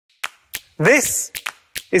This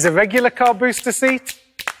is a regular car booster seat,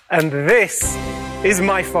 and this is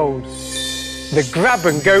miFold, the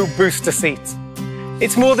grab-and-go booster seat.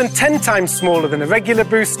 It's more than 10 times smaller than a regular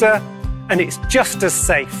booster, and it's just as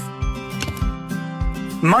safe.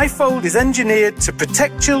 miFold is engineered to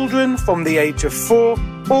protect children from the age of 4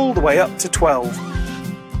 all the way up to 12.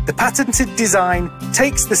 The patented design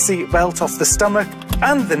takes the seat belt off the stomach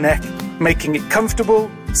and the neck, making it comfortable,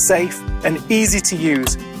 safe, and easy to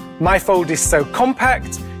use. miFold is so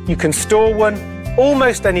compact, you can store one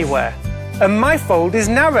almost anywhere. And miFold is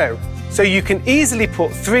narrow, so you can easily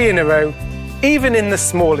put 3 in a row, even in the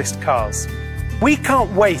smallest cars. We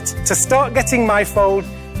can't wait to start getting miFold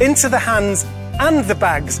into the hands and the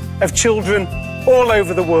bags of children all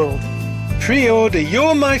over the world. Pre-order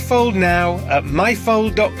your miFold now at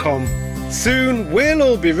mifold.com. Soon we'll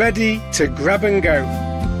all be ready to grab and go.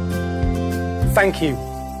 Thank you.